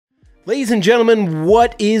Ladies and gentlemen,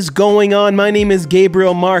 what is going on? My name is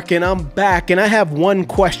Gabriel Mark and I'm back, and I have one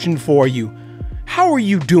question for you. How are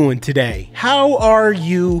you doing today? How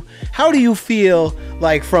do you feel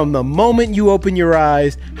like from the moment you open your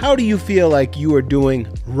eyes? How do you feel like you are doing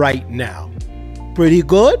right now? Pretty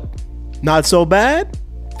good? Not so bad?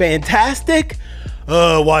 Fantastic?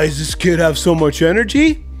 Why does this kid have so much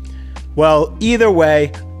energy? Well, either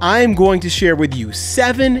way, I'm going to share with you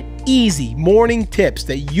 7 easy morning tips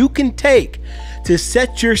that you can take to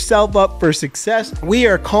set yourself up for success. We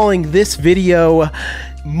are calling this video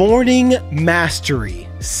Morning Mastery,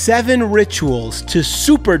 7 rituals to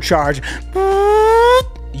supercharge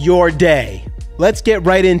your day. Let's get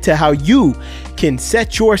right into how you can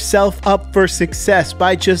set yourself up for success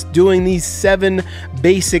by just doing these 7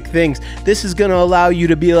 basic things. This is going to allow you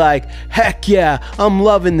to be like, heck yeah, I'm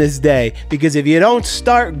loving this day. Because if you don't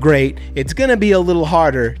start great, it's going to be a little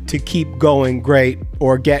harder to keep going great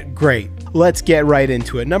or get great. Let's get right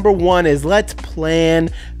into it. Number 1 is let's plan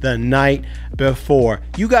the night before.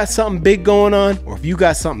 You got something big going on, or if you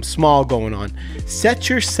got something small going on, set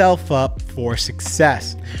yourself up for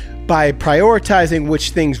success by prioritizing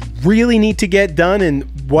which things really need to get done and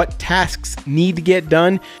what tasks need to get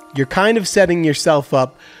done. You're kind of setting yourself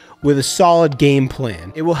up with a solid game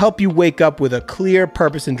plan. It will help you wake up with a clear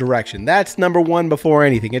purpose and direction. That's number 1 before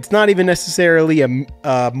anything. It's not even necessarily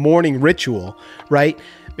a morning ritual, right?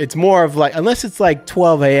 It's more of like, unless it's like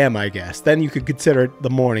 12 a.m., I guess, then you could consider it the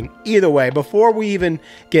morning. Either way, before we even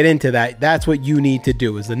get into that, that's what you need to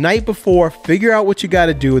do is the night before, figure out what you got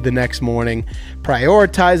to do the next morning,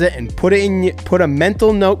 prioritize it, and put a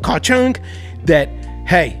mental note, ka-chunk, that,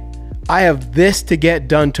 hey, I have this to get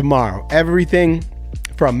done tomorrow. Everything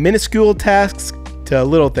from minuscule tasks to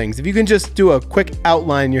little things. If you can just do a quick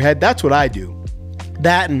outline in your head, that's what I do.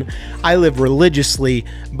 That, and I live religiously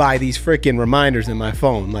by these freaking reminders in my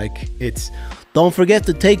phone. Like, it's don't forget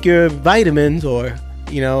to take your vitamins, or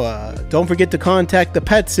don't forget to contact the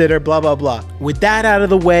pet sitter, blah blah blah. With that out of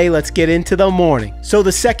the way, let's get into the morning. So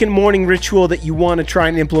the second morning ritual that you want to try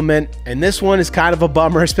and implement, and this one is kind of a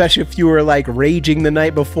bummer, especially if you were like raging the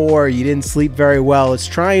night before, or you didn't sleep very well, is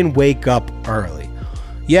try and wake up early.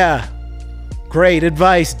 Yeah, great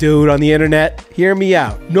advice, dude, on the internet. Hear me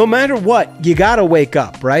out. No matter what, you gotta wake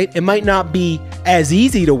up, right? It might not be as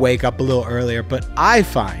easy to wake up a little earlier, but I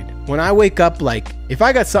find when I wake up, like if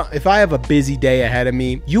I have a busy day ahead of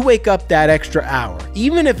me, you wake up that extra hour,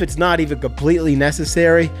 even if it's not even completely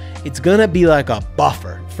necessary, it's gonna be like a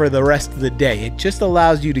buffer for the rest of the day. It just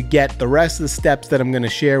allows you to get the rest of the steps that I'm gonna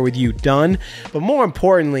share with you done. But more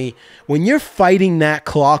importantly, when you're fighting that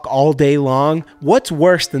clock all day long, what's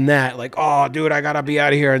worse than that? Like, oh, dude, I gotta be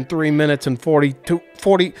out of here in 3 minutes and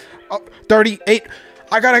 38.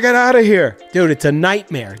 I gotta get out of here. Dude, it's a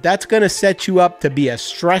nightmare. That's gonna set you up to be a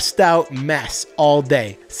stressed out mess all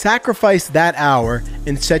day. Sacrifice that hour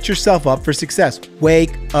and set yourself up for success.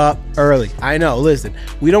 Wake up early. I know, listen,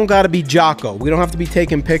 we don't gotta be Jocko. We don't have to be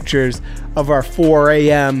taking pictures of our 4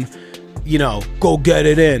 a.m., go get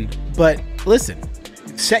it in. But listen,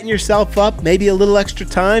 setting yourself up, maybe a little extra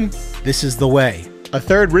time, this is the way. A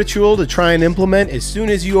third ritual to try and implement as soon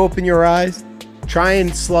as you open your eyes, try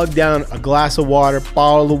and slug down a glass of water,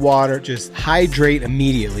 bottle of water, just hydrate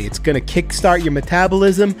immediately. It's gonna kickstart your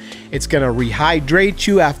metabolism. It's gonna rehydrate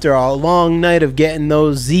you after a long night of getting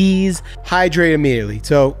those Z's. Hydrate immediately.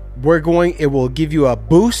 So it will give you a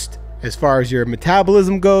boost as far as your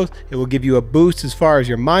metabolism goes. It will give you a boost as far as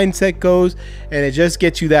your mindset goes, and it just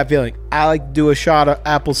gets you that feeling. I like to do a shot of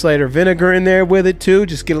apple cider vinegar in there with it too.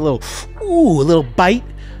 Just get a little bite.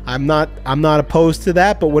 I'm not opposed to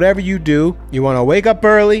that, but whatever you do, you want to wake up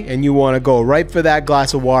early and you want to go right for that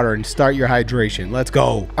glass of water and start your hydration. Let's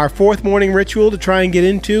go. Our 4th morning ritual to try and get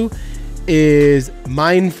into is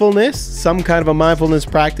mindfulness, some kind of a mindfulness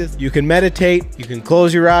practice. You can meditate, you can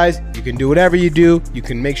close your eyes, you can do whatever you do. You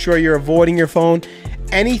can make sure you're avoiding your phone.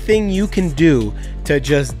 Anything you can do to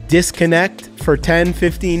just disconnect for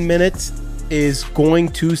 10-15 minutes is going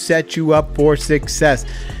to set you up for success.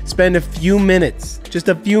 Spend a few minutes, just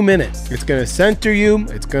a few minutes. It's going to center you.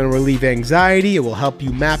 It's going to relieve anxiety. It will help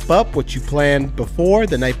you map up what you planned before,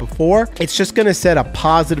 the night before. It's just going to set a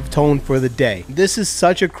positive tone for the day. This is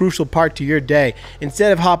such a crucial part to your day.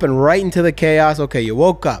 Instead of hopping right into the chaos, okay, you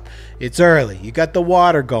woke up. It's early. You got the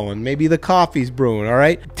water going. Maybe the coffee's brewing, all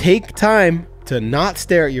right? Take time to not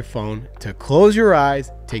stare at your phone, to close your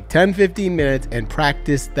eyes, take 10-15 minutes and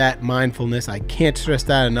practice that mindfulness. I can't stress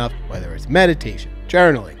that enough, whether it's meditation,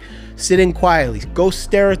 journaling, sitting quietly, go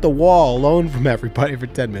stare at the wall alone from everybody for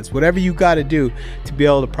 10 minutes, whatever you got to do to be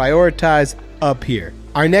able to prioritize up here.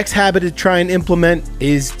 Our next habit to try and implement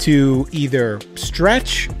is to either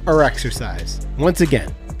stretch or exercise. Once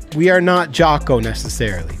again, we are not Jocko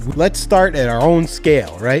necessarily. Let's start at our own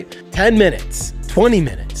scale, right? 10 minutes, 20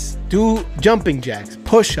 minutes. Do jumping jacks,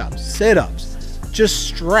 push-ups, sit-ups. Just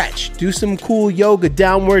stretch. Do some cool yoga,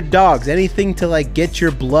 downward dogs. Anything to like get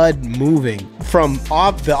your blood moving. From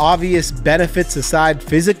the obvious benefits aside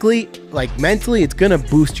physically, like mentally, it's gonna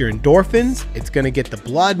boost your endorphins. It's gonna get the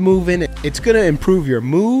blood moving. It's gonna improve your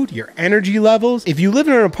mood, your energy levels. If you live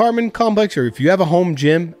in an apartment complex or if you have a home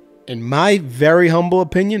gym, in my very humble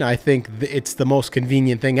opinion, I think it's the most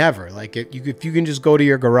convenient thing ever. Like if you can just go to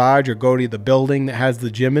your garage or go to the building that has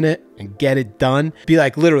the gym in it and get it done, be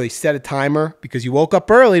like literally set a timer because you woke up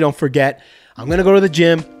early. Don't forget, I'm going to go to the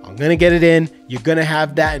gym. I'm going to get it in. You're going to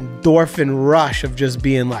have that endorphin rush of just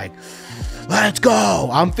being like, let's go.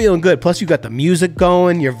 I'm feeling good. Plus you got the music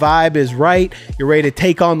going. Your vibe is right. You're ready to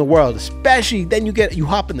take on the world, especially then you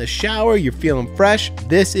hop in the shower. You're feeling fresh.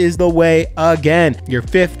 This is the way again. Your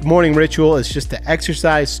 5th morning ritual is just to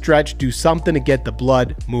exercise, stretch, do something to get the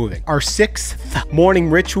blood moving. Our 6th morning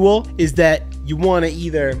ritual is that you want to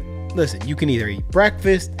you can either eat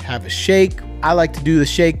breakfast, have a shake. I like to do the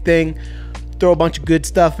shake thing. Throw a bunch of good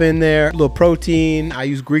stuff in there, a little protein. I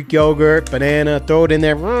use Greek yogurt, banana, throw it in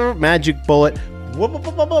there, magic bullet. Whoop,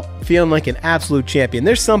 whoop, whoop, whoop. Feeling like an absolute champion.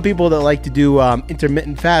 There's some people that like to do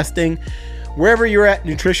intermittent fasting. Wherever you're at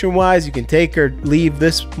nutrition wise, you can take or leave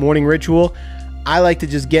this morning ritual. I like to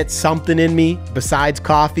just get something in me besides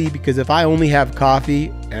coffee, because if I only have coffee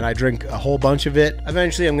and I drink a whole bunch of it,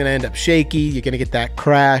 eventually I'm going to end up shaky. You're going to get that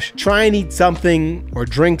crash. Try and eat something or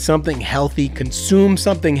drink something healthy, consume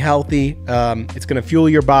something healthy. It's going to fuel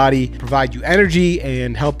your body, provide you energy,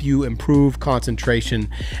 and help you improve concentration.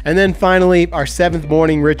 And then finally, our 7th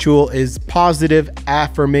morning ritual is positive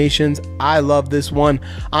affirmations. I love this one.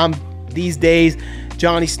 These days,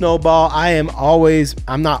 Johnny Snowball, I'm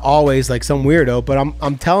not always like some weirdo, but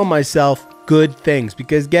I'm telling myself good things,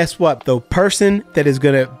 because guess what? The person that is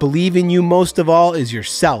going to believe in you most of all is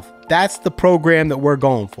yourself. That's the program that we're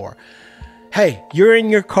going for. Hey, you're in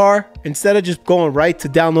your car, instead of just going right to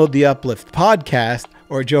download the Uplift podcast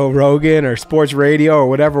or Joe Rogan or sports radio or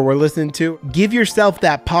whatever we're listening to, give yourself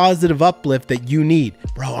that positive uplift that you need.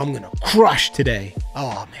 Bro, I'm going to crush today.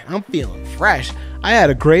 Oh man, I'm feeling fresh. I had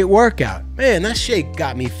a great workout. Man, that shake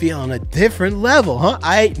got me feeling a different level, huh?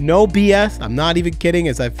 No BS. I'm not even kidding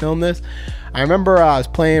as I film this. I remember I was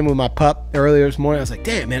playing with my pup earlier this morning. I was like,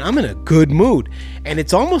 damn, man, I'm in a good mood. And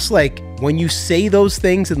it's almost like when you say those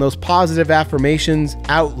things and those positive affirmations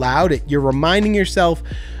out loud, you're reminding yourself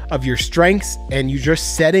of your strengths, and you're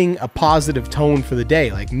just setting a positive tone for the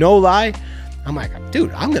day. Like, no lie, I'm like,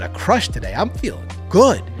 dude, I'm going to crush today. I'm feeling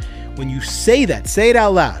good. When you say that, say it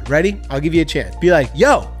out loud. Ready? I'll give you a chance. Be like,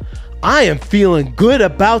 yo, I am feeling good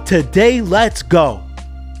about today. Let's go.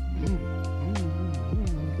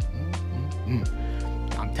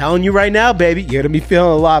 I'm telling you right now, baby, you're going to be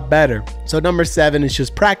feeling a lot better. So number 7 is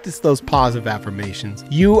just practice those positive affirmations.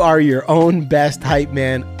 You are your own best hype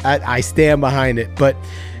man. I stand behind it, but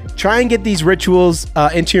try and get these rituals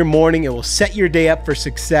into your morning. It will set your day up for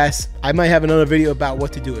success. I might have another video about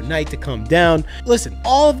what to do at night to calm down. Listen,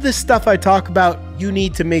 all of this stuff I talk about, you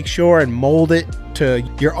need to make sure and mold it to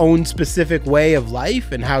your own specific way of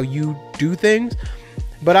life and how you do things.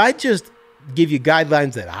 But I just give you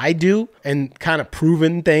guidelines that I do and kind of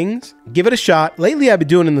proven things. Give it a shot. Lately, I've been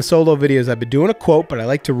doing in the solo videos, I've been doing a quote, but I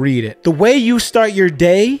like to read it. The way you start your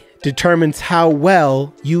day determines how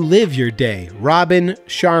well you live your day. Robin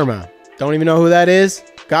Sharma. Don't even know who that is.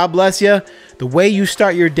 God bless you. The way you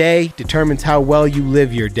start your day determines how well you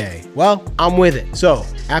live your day. Well, I'm with it. So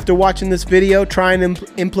after watching this video, try and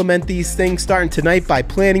implement these things starting tonight by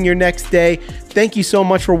planning your next day. Thank you so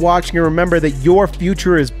much for watching, and remember that your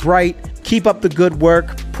future is bright. Keep up the good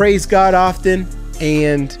work. Praise God often,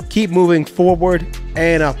 and keep moving forward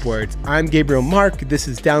and upwards. I'm Gabriel Mark. This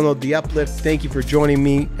is Download the Uplift. Thank you for joining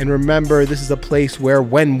me. And remember, this is a place where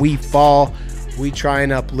when we fall, we try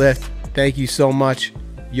and uplift. Thank you so much.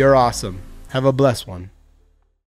 You're awesome. Have a blessed one.